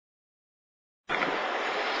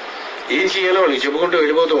ఏం చేయాలో వాళ్ళకి చెప్పుకుంటూ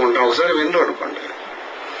వెళ్ళిపోతూ ఉంటాం. ఒకసారి వినరు అనుకోండి,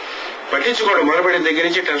 పట్టించుకోవడం మొదలుపెట్టిన దగ్గర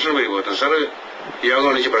నుంచి టెన్షన్ పెరిగిపోతుంది. సరే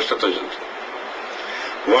యోగం నుంచి భ్రష్టత్వం చెందుతుంది.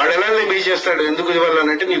 వాడు ఎలా బీ చేస్తాడు, ఎందుకు ఇవ్వాలి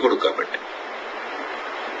అనంటే నీ కొడుకు కాబట్టి.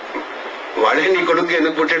 వాడే నీ కొడుకు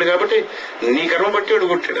ఎందుకు పుట్టాడు కాబట్టి నీ కర్మ బట్టి వాడు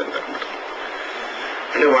పుట్టాడు అంతమాట.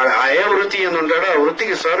 అంటే వాడు ఆ ఏ వృత్తి ఎందు ఉంటాడో ఆ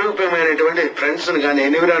వృత్తికి స్వరూపమైనటువంటి ఫ్రెండ్స్ కానీ,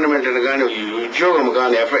 ఎన్విరాన్మెంట్ కానీ, ఉద్యోగం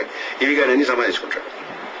కానీ, ఇవి కానీ అన్ని సంపాదించుకుంటాడు.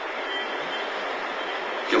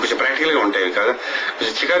 కొంచెం ప్రాక్టికల్ గా ఉంటాయి కదా,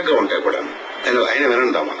 కొంచెం చికాగ్గా ఉంటాయి కూడా. ఆయన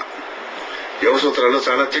వినందాం మనం యోగ సూత్రాల్లో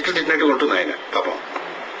చాలా తిట్లు తిట్టినట్టుగా ఉంటుంది ఆయన పాపం,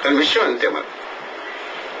 కానీ విషయం అంతే.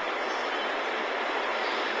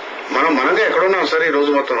 మనంగా ఎక్కడున్నాం సరే ఈ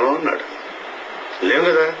రోజు మొత్తం అన్నాడు, లేవు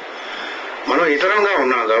కదా. మనం ఇతరంగా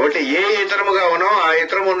ఉన్నాం కాబట్టి ఏ ఇతరముగా ఉన్నాం ఆ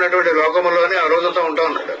ఇతరం ఉన్నటువంటి లోకములోనే ఆ రోజుతో ఉంటాం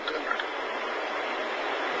అన్నాడు.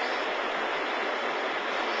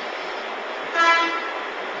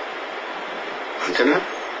 అంతేనా?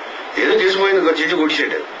 ఏదో తీసిపోయింది చిట్టి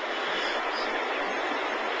గుడిసాడు.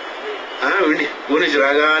 విండి ఊరి నుంచి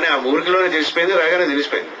రాగానే ఆ ఊరికిలోనే తెలిసిపోయింది, రాగానే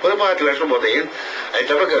తెలిసిపోయింది. 10 లక్షలు పోతాయి. అది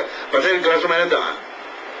తప్పక 15 లక్షలు మానేద్దాం.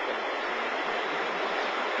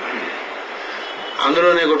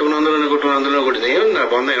 అందులోనే అందులోనే కొట్టింది. ఏమి నా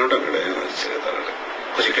బొంద ఏమిటో అక్కడ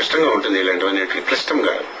కొంచెం క్లిష్టంగా ఉంటుంది. ఇలాంటివన్నీ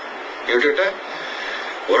క్లిష్టంగా ఏమిట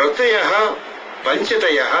వృత్తయ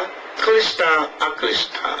పంచతయ క్లిష్ట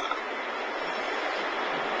అక్లిష్ట.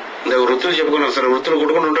 వృత్తులు చెప్పుకున్నాం సార్, వృత్తులు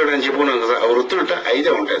కొట్టుకుని ఉంటాడు అని చెప్పుకున్నాం కదా. ఆ వృత్తులు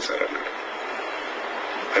 5 ఉంటాయి సార్ అన్నాడు.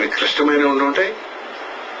 అవి క్లిష్టమైన ఉంటాయి,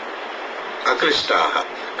 అక్లిష్ట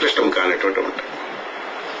క్లిష్టం కానటువంటి ఉంటాయి.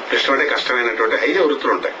 క్లిష్టం అంటే కష్టమైనటువంటి 5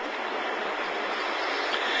 వృత్తులు ఉంటాయి.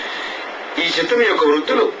 ఈ చిత్తం యొక్క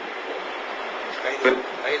వృత్తులు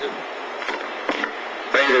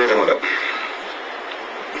 5 విధములు.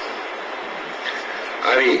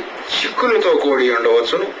 అవి చిక్కులతో కూడి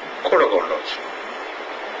ఉండవచ్చును, కూడక ఉండవచ్చు.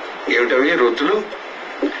 ఏమిటవి వృత్తులు?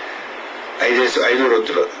 5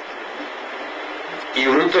 వృత్తులు. ఈ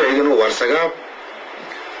వృత్తులు 5 వరుసగా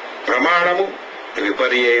ప్రమాణము,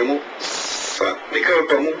 విపర్యయము,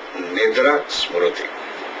 వికల్పము, నిద్ర, స్మృతి.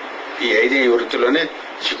 ఈ 5 వృత్తుల్లోనే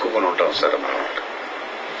చిక్కుకొని ఉంటాం సార్ అన్నమాట.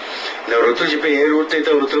 వృత్తులు చెప్పి ఏ వృత్తి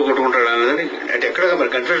అయితే వృత్తులు కొట్టుకుంటాడు అనేది అంటే ఎక్కడ మరి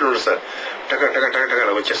కన్ఫ్యూజన్ ఉండదు సార్. టక టక టక టక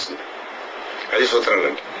అలా వచ్చేస్తుంది. అది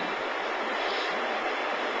సూత్రాలండి.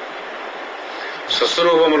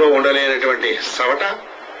 స్వస్వరూపంలో ఉండలేనటువంటి సవట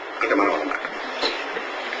అంటే మనం అన్నమాట.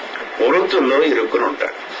 వృత్తుల్లో ఇరుక్కుని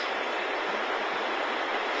ఉంటాడు.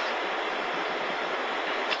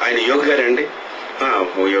 ఆయన యోగి గారండి,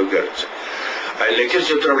 యోగి గారు. ఆయన లెక్చర్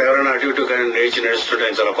చెప్తున్నప్పుడు ఎవరైనా అటు ఇటు కానీ లేచి నడుస్తుంటే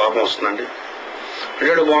ఆయన చాలా కోపం వస్తుందండి.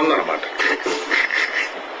 అంటే బాగుందన్నమాట.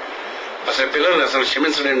 అసలు పిల్లలు అసలు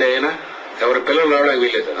క్షమించడండి. ఆయన ఎవరి పిల్లలు రావడానికి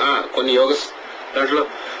వీలేదు. కొన్ని యోగ దాంట్లో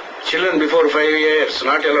children before 5 years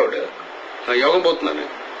not allowed. యోగం పోతుందని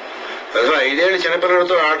అసలు 5 ఏళ్ళు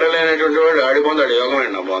చిన్నపిల్లలతో ఆడలేనటువంటి వాడు ఆడిపోందాడు. యోగం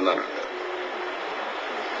అండి నా బాగుందన్నాడు.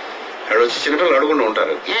 ఆడు వచ్చి చిన్నపిల్లలు ఆడుకుంటూ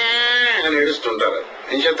ఉంటారు అని ఏడుస్తుంటారు.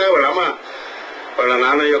 ఏం చేస్తా వాళ్ళ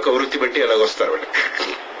నాన్న యొక్క వృత్తి బట్టి ఎలాగొస్తారు వాళ్ళు.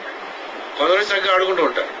 కొందరు చక్కగా ఆడుకుంటూ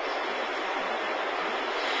ఉంటారు.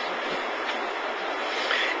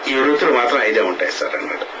 ఈ వృత్తులు మాత్రం 5 ఉంటాయి సార్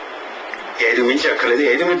అన్నాడు. 5 మించి అక్కర్లేదు.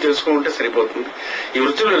 5 మించి తెలుసుకుంటే సరిపోతుంది. ఈ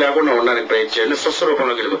వృత్తులు లేకుండా ఉండడానికి ప్రయత్నించండి,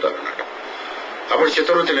 స్వస్వరూపంలోకి వెలుగుతారు అన్నాడు. అప్పుడు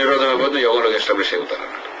చిత్తవృత్తి నిరోధం అయిపోతుంది, యోగంలోకి ఎస్టాబ్లిష్ అవుతారు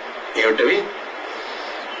అన్నాడు. ఏమిటవి?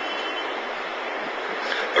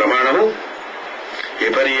 ప్రమాణము,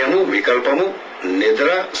 విపర్యము, వికల్పము, నిద్ర,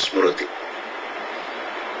 స్మృతి.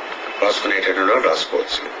 రాసుకునేటటువంటి వాళ్ళు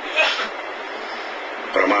రాసుకోవచ్చు.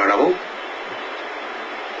 ప్రమాణము,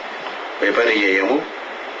 విపర్యయము,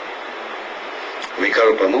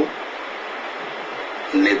 వికల్పము,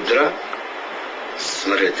 నిద్ర,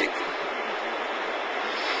 స్మృతి.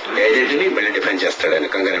 5 మళ్ళీ డిఫైన్ చేస్తాడు ఆయన.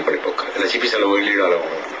 కంగానే పడిపోక ఇలా చెప్పేసి అలా వదిలేయడం అలా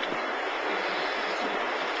ఉండదన్నమాట.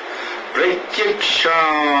 ప్రత్యక్షాను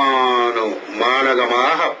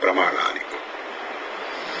మానగమాహ ప్రమాణాన్ని.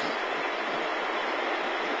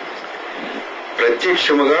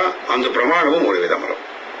 ప్రత్యక్షముగా అందు ప్రమాణము 3 విధములు.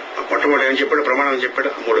 మొట్టమొదటి ఏం చెప్పాడు? ప్రమాణం చెప్పాడు.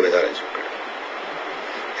 3 విధాలని చెప్పాడు.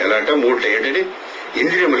 ఎలా అంటే 3 ఏంటంటే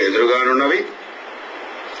ఇంద్రియములు ఎదురుగానున్నవి,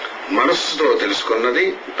 మనస్సుతో తెలుసుకున్నది,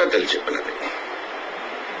 పెద్దలు చెప్పినది.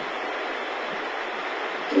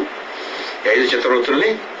 5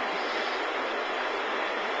 చిత్తవృత్తుల్ని,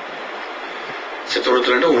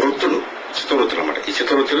 చిత్తవృత్తులు అంటే వృత్తులు, చిత్తవృత్తులు అన్నమాట. ఈ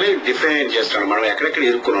చిత్తవృత్తుల్ని డిఫైన్ చేస్తాడు. మనం ఎక్కడెక్కడ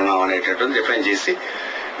ఇరుక్కున్నాం అనేటటువంటి డిఫైన్ చేసి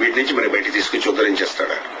వీటి నుంచి మనకి బయట తీసుకొచ్చి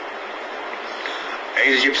ఉద్ధరించేస్తాడు.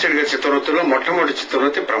 5 చెప్పాడు కదా చిత్తవృత్తుల్లో. మొట్టమొదటి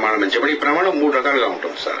చిత్తవృత్తి ప్రమాణం అని చెప్పి. ఈ ప్రమాణం 3 రకాలుగా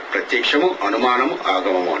ఉంటుంది సార్. ప్రత్యక్షము, అనుమానము,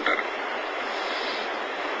 ఆగమము అంటారు.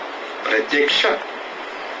 ప్రత్యక్ష,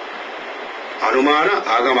 అనుమాన,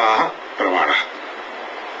 ఆగమాహ ప్రమాణ.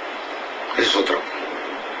 ఇది సూత్రం.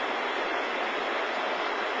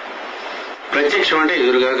 ప్రత్యక్షం అంటే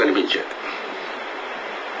ఎదురుగా కనిపించేది,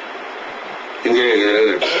 ఇంద్రియ ఎదురుగా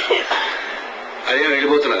కనిపించేది. అదే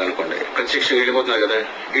వెళ్ళిపోతున్నారు అనుకోండి, ప్రత్యక్షంగా వెళ్ళిపోతున్నారు కదా,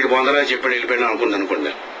 వీడు పొందలా చెప్పాడు వెళ్ళిపోయినా అనుకుంది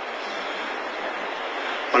అనుకోండి.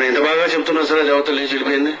 మనం ఎంత బాగా చెప్తున్నా సరే దేవత లేచి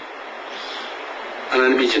వెళ్ళిపోయింది అని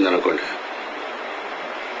అనిపించింది అనుకోండి,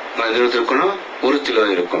 మనం ఎదురు తిరుక్కున్నాం, వృత్తిలో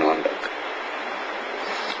తిరుక్కున్నాం అంట.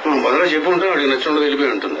 మనం మొదలు చెప్పి ఉంటాం, వాడికి నచ్చిన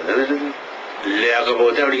వెళ్ళిపోయి ఉంటుంది.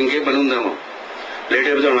 లేకపోతే వాడికి ఇంకేం పని ఉందేమో, లేట్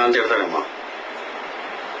అయిపోతే నాన్న తిడతాడమ్మా,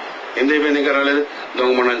 ఎంత అయిపోయింది ఇంకా రాలేదు,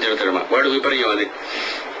 దొంగ మొండని తిడతాడమ్మా, వాడు విపర్యం. అది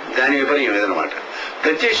దాని విపర్యం ఏదనమాట.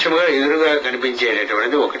 ప్రత్యక్షంగా ఎదురుగా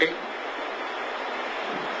కనిపించేటటువంటిది ఒకటి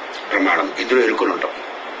ప్రమాణం, ఇద్దరు ఎరుకుని ఉంటాం.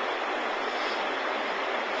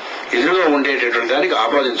 ఎదురుగా ఉండేటటువంటి దానికి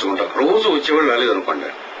ఆపాదించుకుంటాం. రోజు వచ్చేవాళ్ళు రాలేదనుకోండి,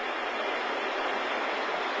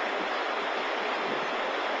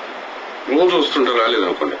 రోజు వస్తుంటే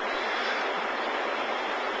రాలేదనుకోండి,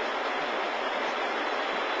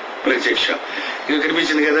 ప్రత్యక్ష ఇక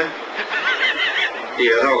కనిపించింది కదా,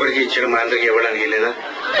 ఏదో ఒకరికి ఇచ్చాడు మా అందరికి ఇవ్వడానికి లేదా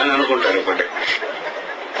అని అనుకుంటారు. ఒకటి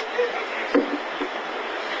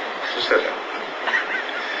చూస్తారా,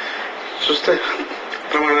 చూస్తే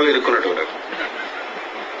ప్రమాణాలు ఇరుక్కున్నట్టు ఉంటారు.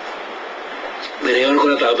 మీరు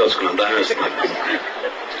ఏమనుకున్నా తాగదలుచుకున్నాం, దాని వస్తున్నాం.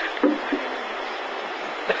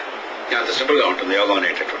 అంత సింపుల్ గా ఉంటుంది యోగం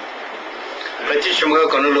అనేటటువంటి. ప్రత్యక్షంగా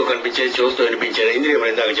కన్నులు కనిపించేది, చూస్తూ వినిపించేది, ఇంద్రియం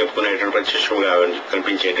ఇందాక చెప్పుకునేటువంటి ప్రత్యక్షంగా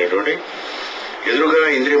కనిపించేటటువంటి ఎదురుగా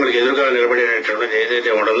ఇంద్రియములకు ఎదురుగా నిలబడేటటువంటి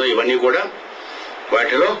ఏదైతే ఉండదో ఇవన్నీ కూడా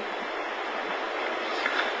వాటిలో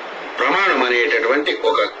ప్రమాణం అనేటటువంటి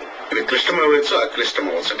ఒక ఇది క్లిష్టం అవ్వచ్చు, అక్లిష్టం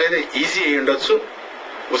అవ్వచ్చు. అంటే ఇది ఈజీ అయ్యి ఉండొచ్చు,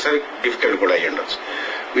 ఒకసారి డిఫికల్ట్ కూడా అయ్యి ఉండొచ్చు.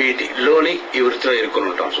 వీటిలోని ఈ వృత్తిలో ఇరుక్కుని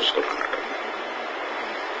ఉంటాం చూసుకున్నాను.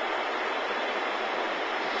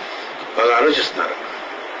 బాగా ఆలోచిస్తున్నారు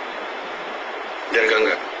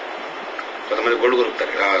దీర్ఘంగా. కొంతమంది గొడ్డు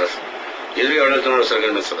కొరుకుతారు, ఎదురుగా ఎవరెళ్తున్నాడు సరిగ్గా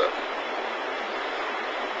కనిపిస్తుందా,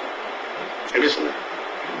 అనిపిస్తుంది.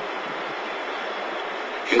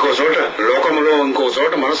 ఇంకో చోట లోకంలో ఇంకో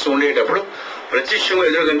చోట మనస్సు ఉండేటప్పుడు ప్రత్యక్షంగా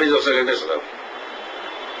ఎదురు కనిపించి ఒకసారి కనిపిస్తుందా.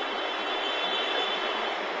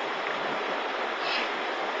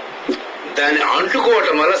 దాన్ని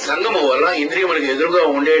అంటుకోవటం వల్ల, సంగమం వల్ల ఇంద్రియములకు ఎదురుగా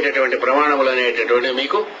ఉండేటటువంటి ప్రమాణములు అనేటటువంటి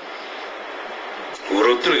మీకు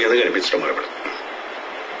వృత్తులు కింద కనిపించడం మొదలుపెడతాం.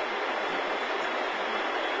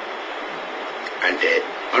 అంటే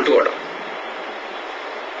అంటుకోవడం,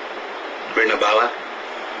 వీడు నా బావ,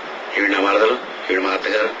 ఈవిడ నా మరదలు, ఈవిడ మా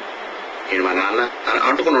అత్తగారు, ఈవిడ మా నాన్న అని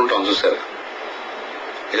అంటుకుని ఉంటాం చూసారా.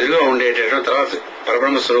 ఎదురుగా ఉండేటటువంటి తర్వాత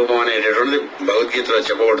పరబ్రహ్మ స్వరూపం అనేటటువంటిది భగవద్గీతలో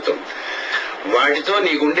చెప్పబడుతుంది. వాటితో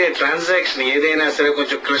నీకుండే ట్రాన్సాక్షన్ ఏదైనా సరే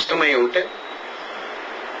కొంచెం క్లిష్టమై ఉంటే,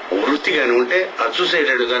 వృత్తి కానీ ఉంటే అది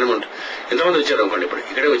చూసేటట్టు కానీ ఉంటుంది. ఎంతమంది వచ్చారనుకోండి, ఇప్పుడు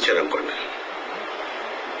ఇక్కడే వచ్చారనుకోండి,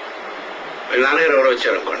 వీళ్ళ నాన్నగారు ఎవరో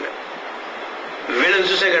వచ్చారనుకోండి, వీళ్ళని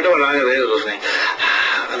చూసే కంటే వాళ్ళ నాన్నగారు ఏదో చూసినాయి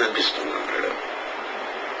అని అనిపిస్తుంది అన్నాడు,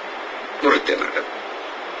 వృత్తి అన్నాడు.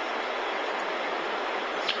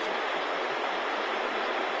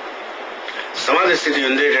 సమాధి స్థితి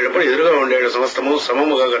ఉండేటప్పుడు ఎదురుగా ఉండే సమస్తము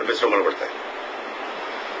సమముగా కనిపించడం మొదలుపడతాయి.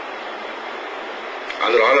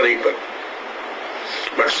 అందులో all are equal,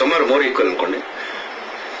 but some are more equal అనుకోండి.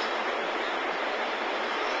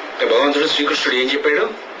 భగవంతుడు శ్రీకృష్ణుడు ఏం చెప్పాడు,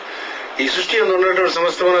 ఈ సృష్టి ఉన్నటువంటి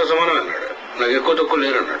సమస్తము నాకు సమానం అన్నాడు, నాకు ఎక్కువ తక్కువ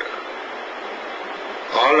లేరు అన్నాడు.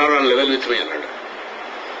 All are on level with me అన్నాడు.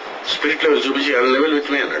 స్పిరిట్ లెవెల్ చూపించి ఆన్ లెవెల్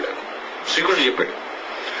విత్ మీ అన్నాడు శ్రీకృష్ణుడు చెప్పాడు.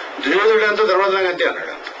 దుర్యోధనుడు అంతా ధర్మరాజు అంతే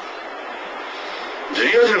అన్నాడు. అంత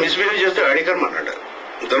దుర్యోధనుడు మిస్బిహేవ్ చేస్తే వాడి కర్మ అన్నాడు,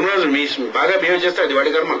 ధర్మరాజు బాగా బిహేవ్ చేస్తే అది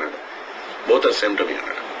వాడి కర్మ అన్నాడు. Both are same to me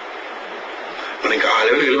అన్నాడు. మనం ఇంకా ఆ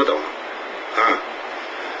లెవెల్కి వెళ్ళిపోతాం.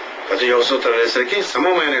 ప్రతి యోగసూత్రాలు వేసరికి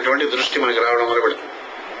సమమైనటువంటి దృష్టి మనకి రావడం వల్ల పెడుతుంది.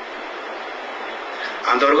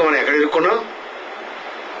 అంతవరకు మనం ఎక్కడ ఇరుక్కున్నాం,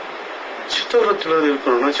 చిత్తవృత్తిలో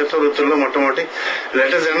ఇరుక్కున్నాం. చిత్తవృత్తుల్లో మొట్టమొదటి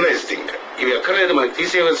లెటర్స్ అనలైజ్ థింక్, ఇవి ఎక్కర్లేదు మనకి,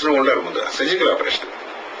 తీసేయవలసిన ఉండాలి ముందు. సర్జికల్ ఆపరేషన్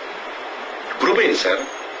గ్రూప్ అయింది సార్,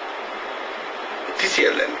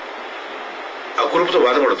 తీసేయాలి దాన్ని. ఆ గ్రూప్తో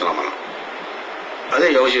బాధపడుతున్నాం మనం. అదే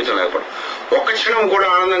యోగ జీవితం లేకపోవడం. ఒక్క క్షణం కూడా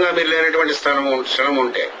ఆనందంగా మీరు లేనటువంటి క్షణం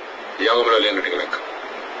ఉంటే యోగంలో లేనట్టుగా లెక్క.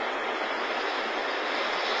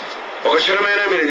 ఒక క్షణమైనా మీరు